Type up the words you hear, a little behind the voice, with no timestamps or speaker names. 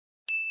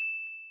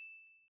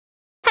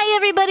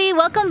everybody,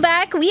 welcome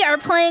back. We are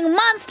playing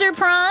Monster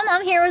Prom.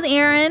 I'm here with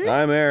Arin.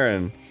 I'm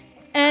Arin.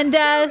 And,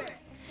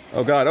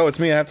 oh god, oh, it's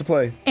me, I have to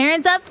play.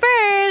 Arin's up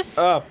first.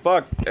 Oh,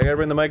 fuck, I gotta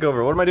bring the mic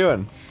over. What am I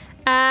doing?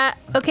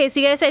 Okay, so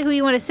you guys said who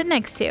you want to sit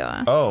next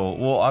to. Oh,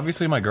 well,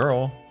 obviously my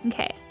girl.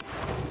 Okay.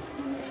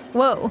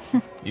 Whoa.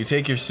 You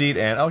take your seat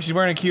and, oh, she's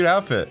wearing a cute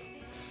outfit.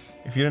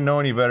 If you didn't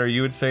know any better,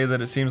 you would say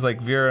that it seems like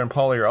Vera and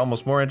Polly are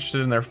almost more interested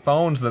in their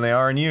phones than they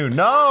are in you.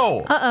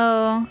 No!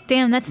 Uh-oh.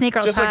 Damn, that snake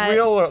girl's Just hot. like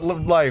real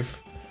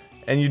life.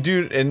 And you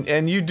do,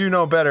 and you do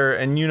know better,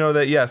 and you know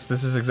that, yes,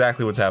 this is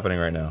exactly what's happening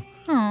right now.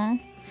 Aw.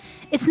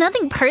 It's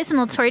nothing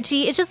personal,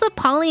 Torchy. It's just that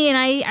Polly and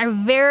I are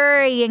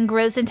very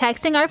engrossed in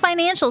texting our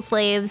financial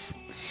slaves.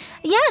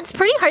 Yeah, it's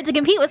pretty hard to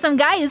compete with some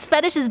guy whose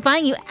fetish is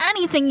buying you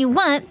anything you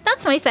want.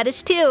 That's my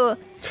fetish, too.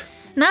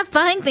 Not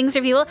buying things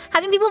for people,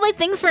 having people buy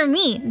things for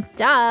me.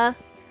 Duh.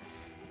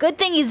 Good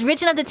thing he's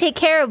rich enough to take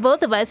care of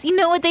both of us. You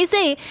know what they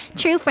say,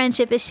 true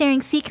friendship is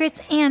sharing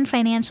secrets and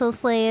financial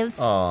slaves.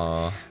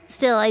 Aww.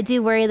 Still, I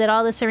do worry that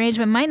all this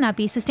arrangement might not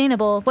be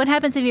sustainable. What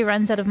happens if he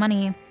runs out of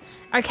money?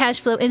 Our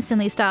cash flow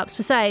instantly stops.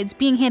 Besides,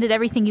 being handed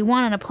everything you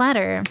want on a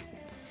platter.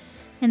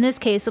 In this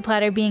case, the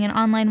platter being an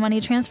online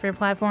money transfer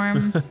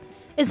platform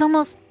is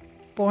almost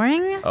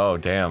boring. Oh,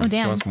 damn. Oh,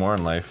 damn. She wants more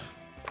in life.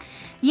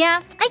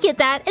 Yeah, I get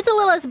that. It's a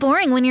little less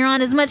boring when you're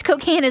on as much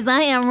cocaine as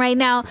I am right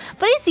now,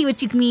 but I see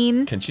what you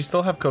mean. Can she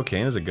still have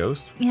cocaine as a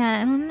ghost? Yeah,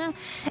 I don't know.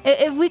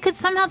 If we could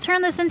somehow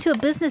turn this into a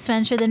business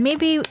venture, then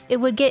maybe it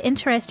would get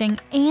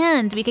interesting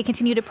and we could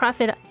continue to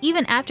profit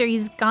even after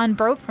he's gone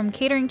broke from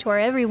catering to our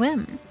every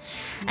whim.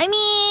 I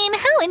mean,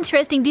 how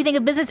interesting do you think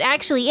a business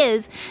actually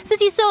is?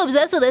 Since he's so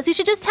obsessed with us, we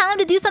should just tell him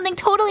to do something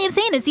totally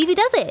insane and see if he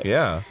does it.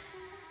 Yeah.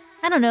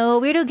 I don't know,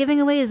 Weirdo giving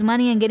away his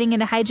money and getting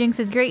into hijinks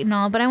is great and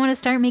all, but I want to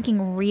start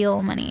making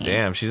real money.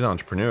 Damn, she's an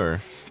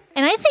entrepreneur.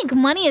 And I think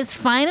money is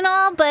fine and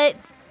all, but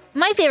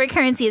my favorite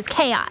currency is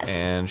chaos.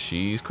 And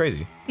she's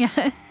crazy.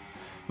 Yeah.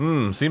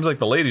 Seems like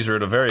the ladies are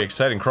at a very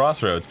exciting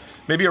crossroads.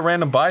 Maybe a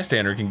random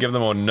bystander can give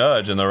them a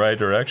nudge in the right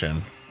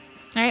direction.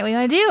 All right,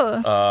 what do you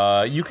want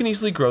to do? You can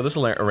easily grow this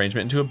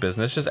arrangement into a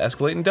business. Just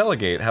escalate and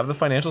delegate. Have the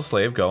financial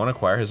slave go and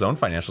acquire his own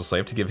financial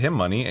slave to give him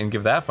money, and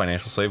give that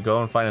financial slave go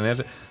and find an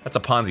answer. That's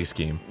a Ponzi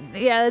scheme.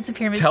 Yeah, that's a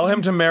pyramid Tell scheme.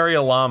 him to marry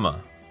a llama.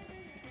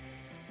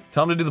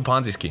 Tell him to do the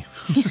Ponzi scheme.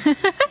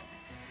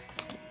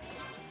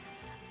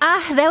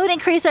 That would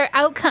increase our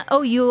outcome.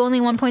 Oh, you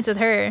only 1 point with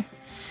her.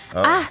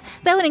 Oh.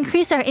 That would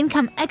increase our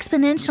income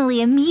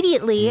exponentially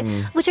immediately,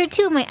 which are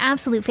two of my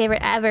absolute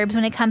favorite adverbs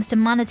when it comes to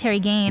monetary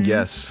gain.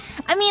 Yes.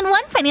 I mean,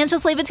 one financial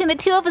slave between the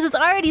two of us is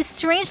already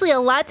strangely a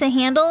lot to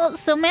handle,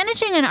 so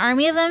managing an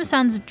army of them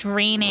sounds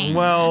draining.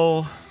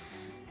 Well...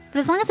 But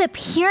as long as it's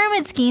a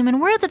pyramid scheme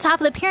and we're at the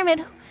top of the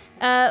pyramid,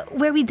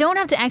 where we don't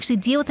have to actually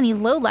deal with any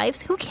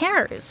lowlifes, who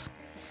cares?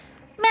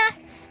 Meh.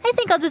 I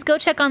think I'll just go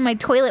check on my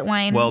toilet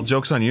wine. Well,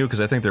 joke's on you,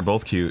 because I think they're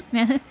both cute.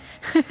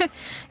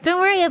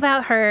 Don't worry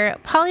about her.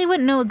 Polly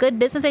wouldn't know a good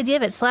business idea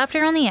if it slapped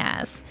her on the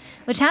ass.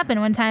 Which happened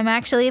one time,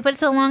 actually, but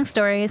it's a long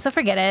story, so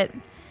forget it.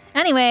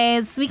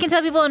 Anyways, we can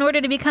tell people in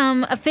order to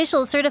become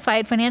official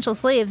certified financial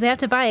slaves, they have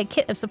to buy a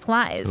kit of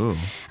supplies. Ooh.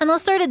 And they'll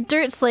start a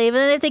dirt slave,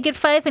 and then if they get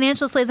 5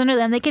 financial slaves under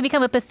them, they can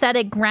become a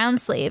pathetic ground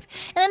slave.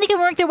 And then they can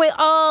work their way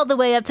all the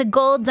way up to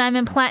gold,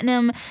 diamond,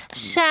 platinum,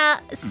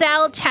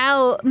 Sal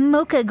Chow,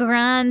 Mocha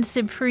Grand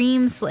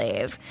Supreme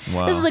Slave.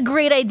 Wow. This is a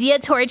great idea,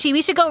 Torchy.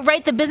 We should go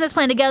write the business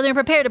plan together and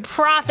prepare to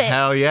profit.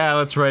 Hell yeah,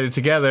 let's write it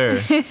together.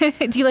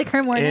 Do you like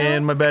her more now?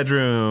 In my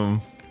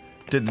bedroom.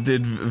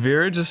 Did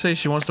Vera just say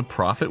she wants to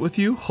profit with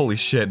you? Holy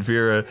shit,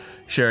 Vera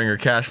sharing her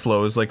cash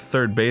flow is like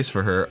third base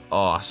for her.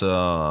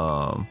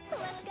 Awesome.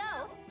 Let's go.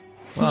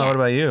 Wow, Yeah. what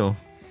about you?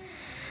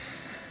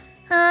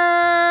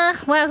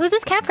 Wow, who's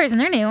this cat person?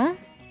 They're new.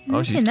 Oh,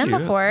 I've she's seen them cute.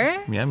 before.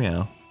 Meow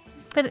meow.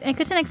 But I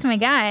could sit next to my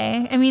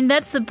guy. I mean,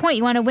 that's the point.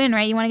 You want to win,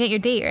 right? You want to get your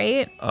date,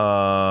 right?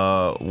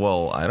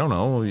 Well, I don't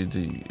know.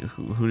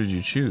 Who did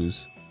you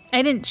choose?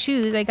 I didn't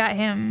choose. I got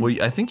him. Well,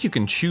 I think you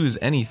can choose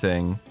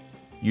anything.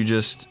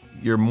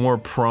 You're more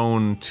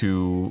prone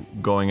to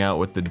going out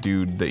with the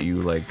dude that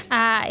you like.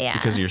 Yeah.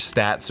 Because your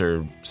stats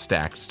are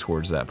stacked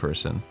towards that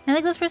person. I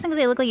like this person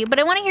because they look like you. But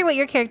I want to hear what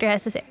your character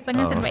has to say. So I'm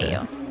going to invite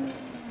okay. you.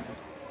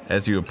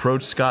 As you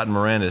approach Scott and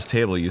Miranda's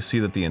table, you see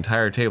that the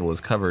entire table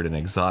is covered in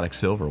exotic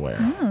silverware.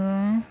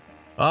 Ooh.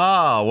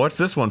 Ah, what's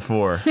this one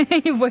for?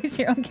 You voice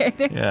your own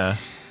character. Yeah.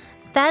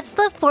 That's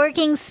the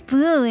forking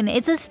spoon.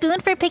 It's a spoon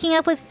for picking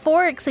up with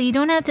forks so you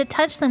don't have to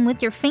touch them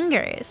with your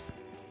fingers.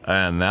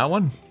 And that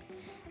one?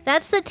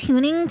 That's the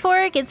tuning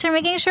fork. It's for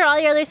making sure all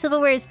your other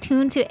silverware is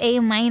tuned to A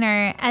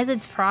minor as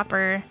it's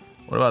proper.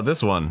 What about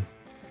this one?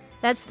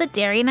 That's the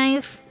dairy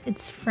knife.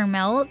 It's for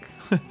milk.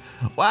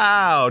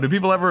 Wow, do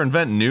people ever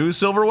invent new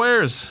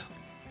silverwares?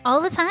 All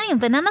the time,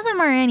 but none of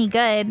them are any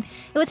good.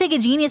 It would take a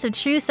genius of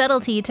true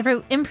subtlety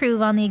to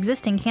improve on the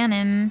existing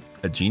canon.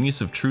 A genius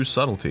of true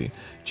subtlety.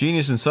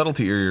 Genius and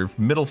subtlety are your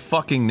middle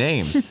fucking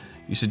names.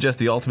 You suggest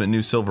the ultimate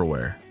new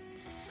silverware.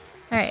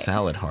 All right.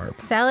 Salad harp.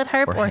 Salad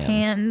harp Or or hands.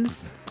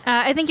 hands.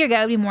 I think your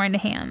guy would be more into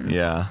hands.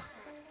 Yeah.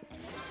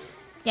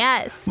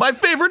 Yes. My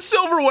favorite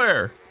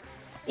silverware!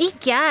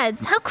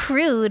 Egads, how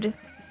crude.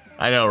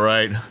 I know,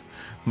 right?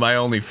 My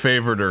only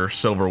favorite are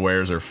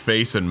silverwares are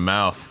face and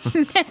mouth.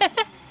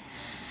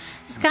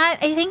 Scott,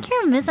 I think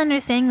you're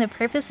misunderstanding the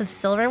purpose of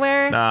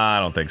silverware. Nah, I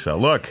don't think so.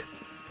 Look.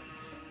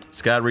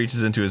 Scott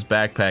reaches into his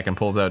backpack and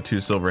pulls out 2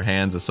 silver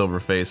hands, a silver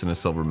face, and a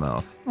silver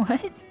mouth.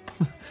 What?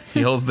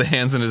 He holds the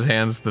hands in his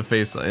hands, the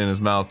face in his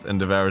mouth, and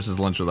devours his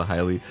lunch with a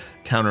highly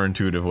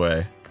counterintuitive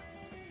way.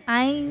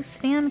 I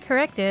stand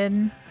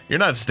corrected. You're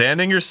not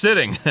standing, you're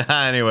sitting.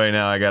 Anyway,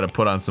 now I gotta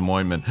put on some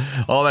ointment.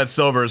 All that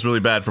silver is really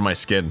bad for my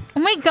skin. Oh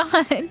my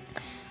god.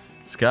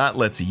 Scott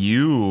lets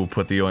you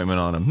put the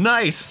ointment on him.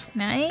 Nice!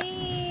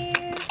 Nice.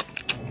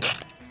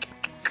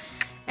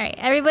 Alright,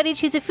 everybody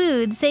choose a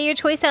food. Say your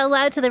choice out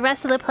loud to the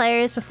rest of the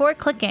players before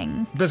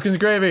clicking. Biscuits and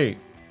gravy.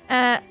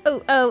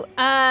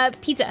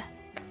 Pizza.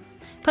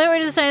 Player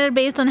order decided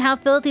based on how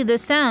filthy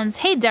this sounds.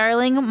 Hey,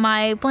 darling,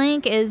 my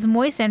blank is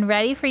moist and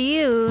ready for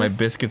use. My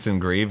biscuits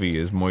and gravy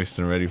is moist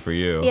and ready for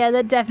you. Yeah,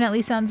 that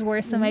definitely sounds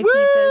worse than my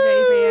pizza is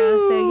ready for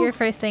you. So you're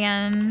first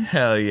again.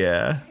 Hell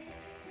yeah.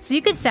 So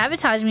you could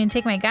sabotage me and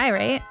take my guy,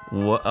 right?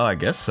 What? Oh, I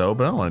guess so,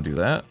 but I don't want to do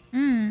that.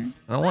 I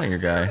don't want your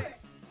guy.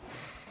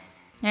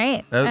 All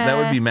right. That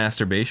would be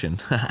masturbation.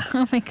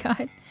 Oh my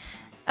god.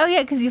 Oh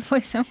yeah, because you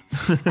voice him.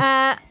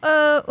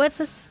 What's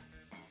this?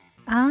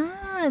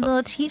 Ah, a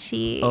little cheat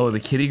sheet. Oh, the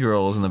kitty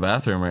girl is in the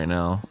bathroom right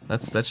now.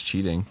 That's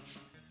cheating.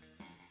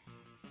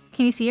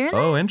 Can you see her in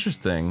there? Oh,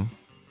 interesting.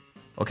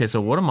 Okay, so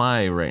what am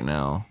I right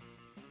now?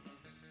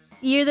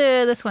 You're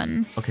this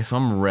one. Okay, so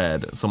I'm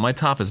red. So my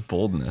top is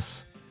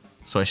boldness.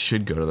 So I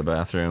should go to the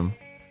bathroom.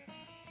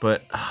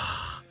 But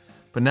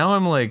now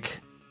I'm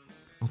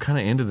kind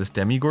of into this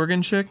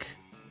Demigorgon chick.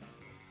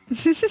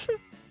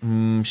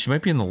 She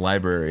might be in the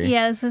library.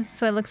 Yeah, this is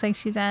what it looks like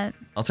she's at.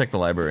 I'll check the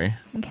library.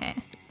 Okay.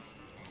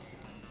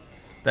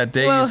 That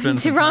day Whoa, you spent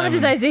some time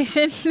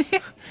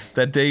traumatization.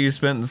 that day you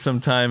spent some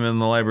time in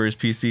the library's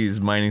PCs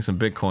mining some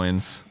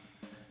bitcoins.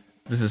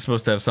 This is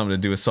supposed to have something to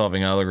do with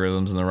solving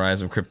algorithms and the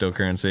rise of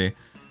cryptocurrency,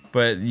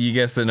 but you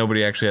guess that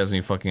nobody actually has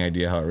any fucking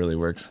idea how it really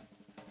works.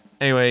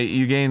 Anyway,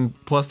 you gain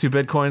 +2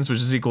 bitcoins, which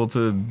is equal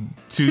to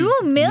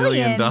 $2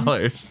 million,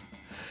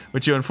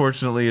 which you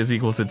unfortunately is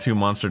equal to 2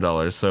 monster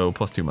dollars, so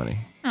 +2 money.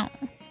 Oh,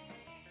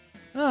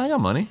 I got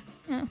money.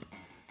 Oh.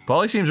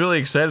 Polly seems really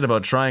excited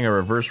about trying a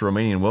reverse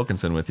Romanian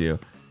Wilkinson with you,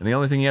 and the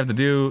only thing you have to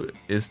do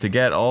is to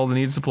get all the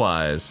needed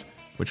supplies,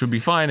 which would be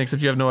fine,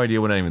 except you have no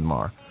idea what any of them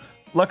are.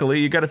 Luckily,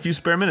 you got a few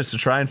spare minutes to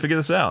try and figure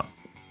this out.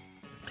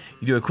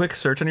 You do a quick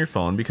search on your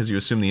phone because you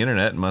assume the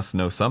internet must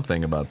know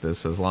something about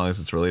this as long as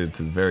it's related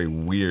to very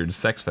weird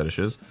sex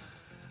fetishes.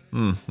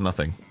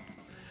 Nothing.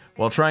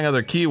 While trying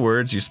other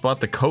keywords, you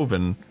spot the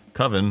coven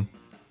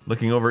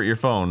looking over at your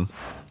phone.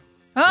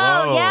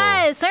 Oh, Whoa.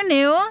 yes, they're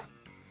new.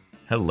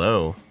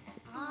 Hello.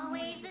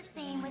 Always the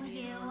same with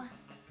you.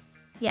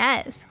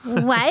 Yes.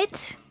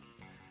 What?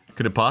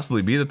 Could it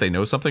possibly be that they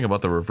know something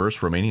about the reverse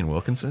Romanian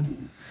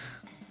Wilkinson?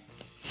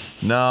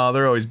 No,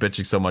 they're always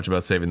bitching so much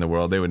about saving the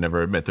world, they would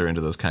never admit they're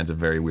into those kinds of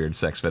very weird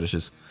sex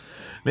fetishes.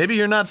 Maybe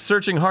you're not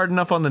searching hard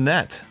enough on the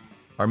net.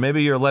 Or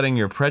maybe you're letting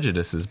your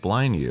prejudices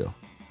blind you.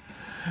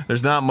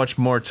 There's not much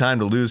more time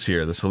to lose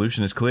here. The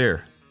solution is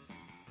clear.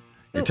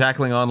 You're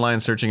tackling online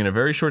searching in a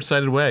very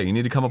short-sighted way. You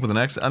need to come up with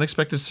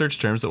unexpected search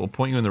terms that will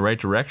point you in the right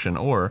direction,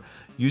 or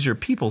use your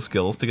people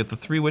skills to get the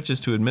 3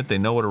 witches to admit they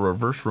know what a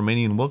reverse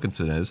Romanian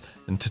Wilkinson is,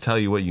 and to tell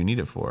you what you need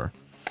it for.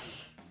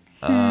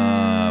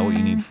 What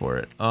you need for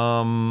it.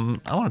 I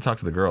want to talk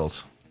to the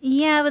girls.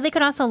 Yeah, but they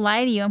could also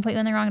lie to you and put you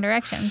in the wrong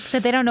direction, so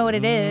they don't know what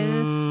it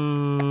is.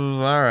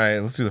 Alright,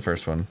 let's do the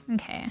first one.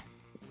 Okay.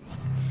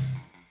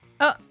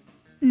 Oh,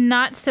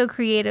 not so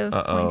creative.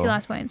 22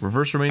 last points.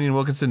 Reverse Romanian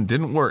Wilkinson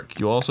didn't work.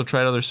 You also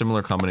tried other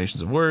similar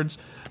combinations of words,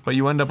 but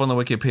you end up on the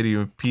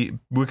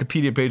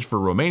Wikipedia page for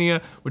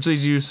Romania, which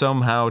leads you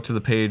somehow to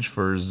the page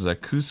for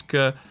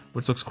Zakuska,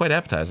 which looks quite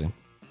appetizing.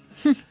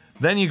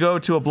 Then you go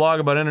to a blog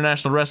about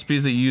international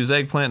recipes that you use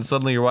eggplant, and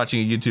suddenly you're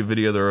watching a YouTube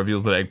video that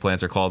reveals that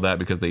eggplants are called that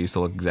because they used to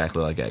look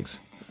exactly like eggs.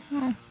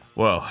 Oh.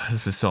 Whoa,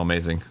 this is so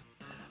amazing.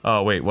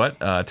 Oh, wait, what?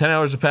 10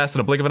 hours have passed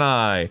in a blink of an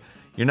eye.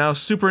 You're now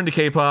super into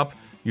K-pop.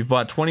 You've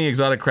bought 20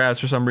 exotic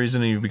crabs for some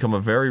reason, and you've become a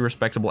very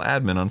respectable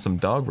admin on some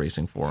dog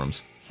racing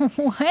forums.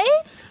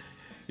 What?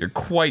 You're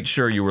quite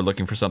sure you were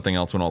looking for something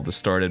else when all this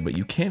started, but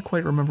you can't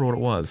quite remember what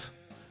it was.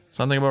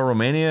 Something about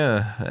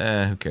Romania?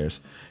 Who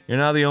cares? You're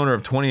now the owner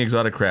of 20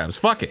 exotic crabs.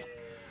 Fuck it!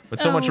 But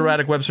so much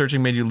erratic web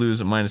searching made you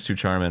lose -2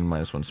 charm and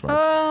 -1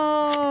 smarts.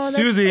 Oh, that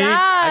Susie,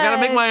 sucks. I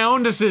gotta make my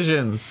own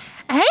decisions.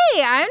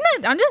 Hey,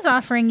 I'm just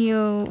offering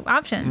you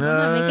options. I'm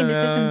not making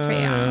decisions for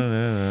you.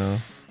 No.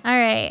 All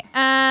right.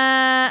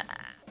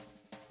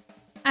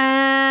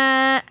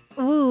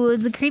 Ooh,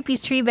 the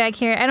creepiest tree back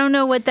here. I don't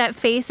know what that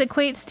face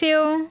equates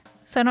to,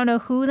 so I don't know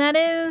who that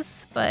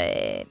is,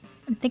 but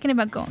I'm thinking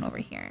about going over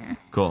here.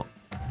 Cool.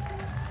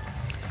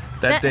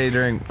 That day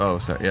during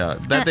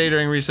day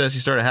during recess, you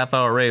start a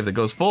half-hour rave that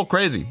goes full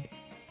crazy.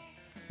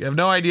 You have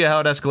no idea how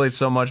it escalates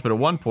so much, but at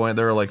one point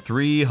there are like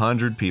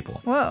 300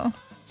 people. Whoa.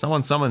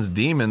 Someone summons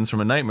demons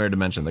from a nightmare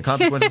dimension. The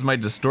consequences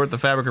might distort the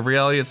fabric of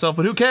reality itself,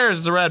 but who cares?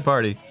 It's a rad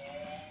party.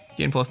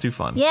 Gain +2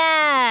 fun.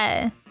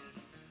 Yeah.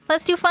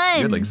 +2 fun.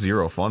 You had like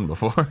 0 fun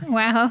before.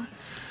 Wow.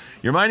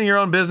 You're minding your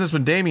own business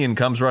when Damien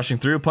comes rushing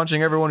through,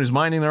 punching everyone who's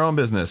minding their own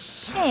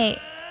business. Hey.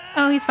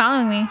 Oh, he's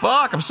following me.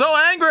 Fuck, I'm so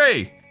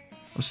angry!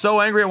 I'm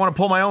so angry I want to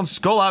pull my own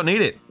skull out and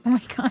eat it. Oh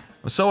my god.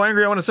 I'm so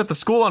angry I want to set the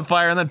school on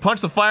fire and then punch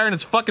the fire in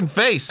its fucking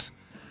face.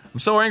 I'm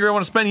so angry I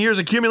want to spend years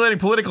accumulating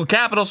political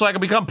capital so I can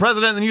become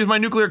president and use my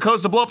nuclear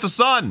codes to blow up the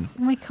sun.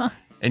 Oh my god.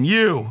 And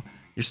you're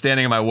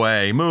standing in my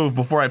way. Move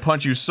before I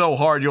punch you so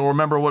hard you'll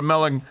remember with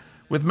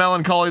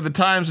melancholy the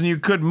times when you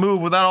could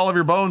move without all of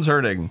your bones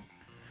hurting.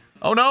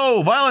 Oh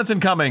no, violence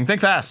incoming. Think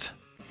fast.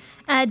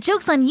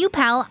 Joke's on you,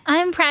 pal.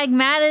 I'm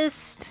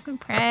pragmatist. A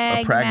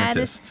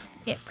pragmatist.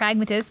 Yeah,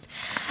 pragmatist.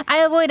 I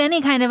avoid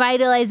any kind of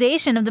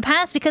idealization of the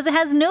past because it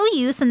has no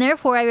use, and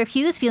therefore I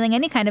refuse feeling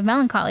any kind of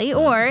melancholy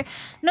or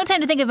no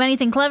time to think of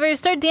anything clever.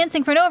 Start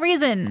dancing for no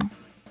reason.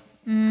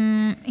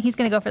 He's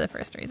gonna go for the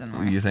first reason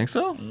more. You think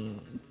so?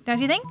 Don't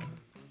you think?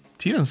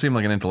 T doesn't seem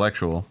like an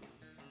intellectual.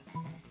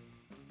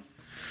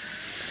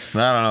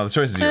 I don't know. The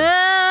choice is yours.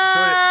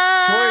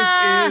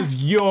 Choice is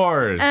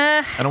yours.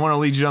 I don't want to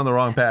lead you down the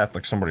wrong path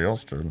like somebody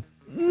else did.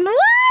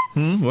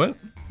 What? What?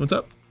 What's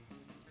up?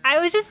 I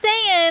was just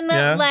saying,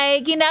 Yeah.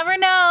 like, you never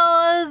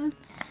know.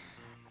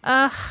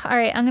 All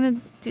right, I'm gonna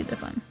do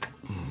this one.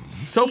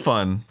 So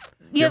fun.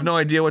 You have no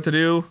idea what to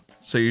do,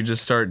 so you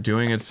just start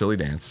doing a silly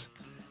dance.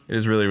 It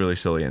is really, really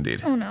silly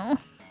indeed. Oh no.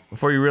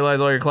 Before you realize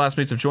all your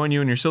classmates have joined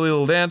you in your silly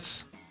little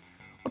dance.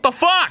 What the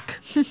fuck?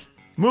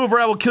 Move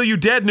or I will kill you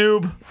dead,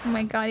 noob. Oh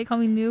my god, you call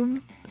me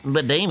noob?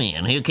 But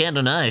Damien, you can't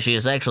deny she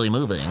is actually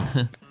moving.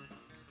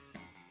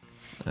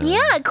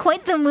 Yeah,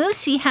 quite the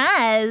moves she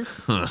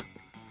has.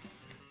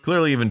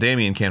 Clearly even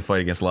Damien can't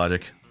fight against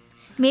logic.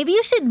 Maybe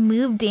you should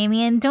move,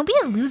 Damien. Don't be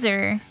a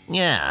loser.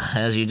 Yeah,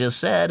 as you just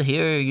said,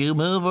 here you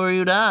move or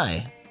you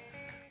die.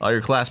 All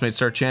your classmates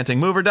start chanting,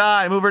 move or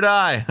die, move or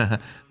die.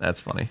 That's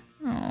funny.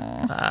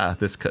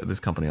 This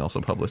company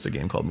also published a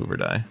game called Move or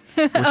Die,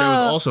 which I was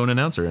also an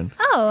announcer in.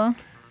 Oh.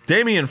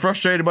 Damien,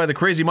 frustrated by the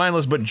crazy,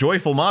 mindless, but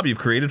joyful mob you've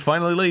created,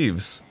 finally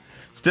leaves.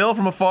 Still,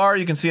 from afar,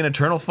 you can see an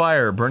eternal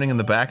fire burning in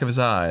the back of his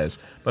eyes.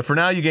 But for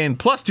now, you gain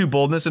 +2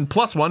 boldness and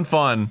 +1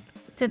 fun.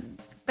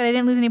 But I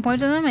didn't lose any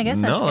points on them? I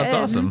guess that's good. No, that's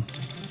awesome.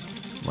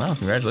 Wow,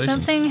 congratulations.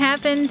 Something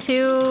happened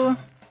to...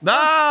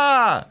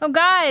 Ah! Oh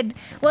god.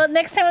 Well,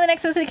 next time on the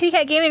next episode of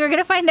KittyKatGaming, we're going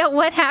to find out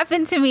what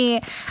happened to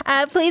me.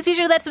 Please be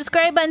sure to that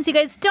subscribe button so you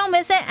guys don't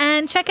miss it.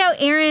 And check out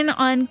Arin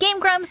on Game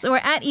Grumps or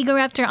at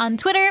EgoRaptor on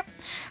Twitter.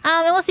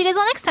 And we'll see you guys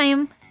all next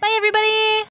time. Bye, everybody!